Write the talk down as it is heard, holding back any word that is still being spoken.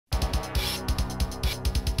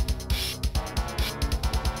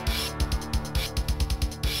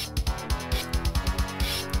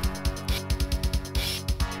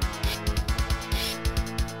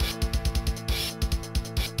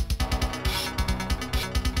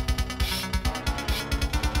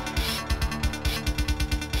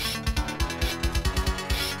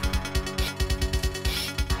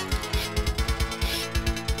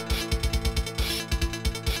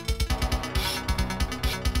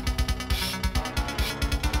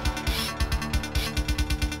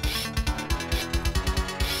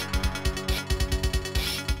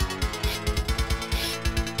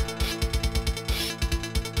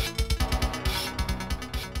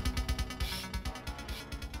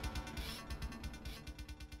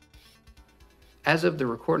As of the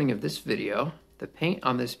recording of this video, the paint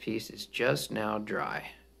on this piece is just now dry.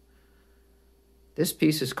 This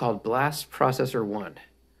piece is called Blast Processor 1.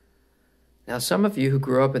 Now, some of you who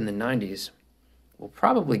grew up in the 90s will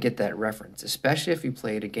probably get that reference, especially if you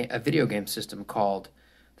played a video game system called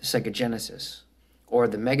the Sega Genesis, or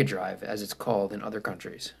the Mega Drive as it's called in other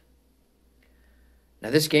countries. Now,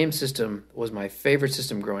 this game system was my favorite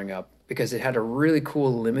system growing up because it had a really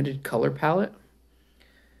cool limited color palette,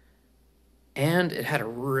 and it had a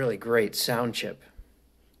really great sound chip.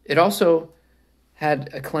 It also had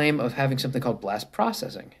a claim of having something called blast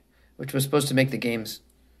processing, which was supposed to make the games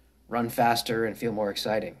run faster and feel more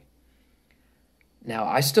exciting. Now,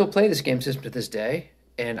 I still play this game system to this day,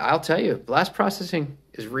 and I'll tell you, blast processing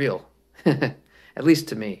is real, at least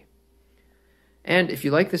to me. And if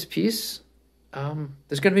you like this piece,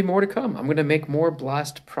 there's going to be more to come. I'm going to make more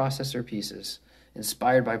blast processor pieces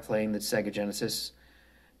inspired by playing the Sega Genesis,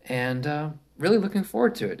 and really looking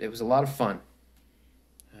forward to it. It was a lot of fun.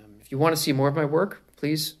 If you want to see more of my work,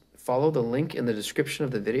 please follow the link in the description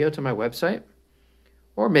of the video to my website,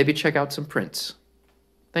 or maybe check out some prints.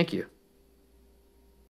 Thank you.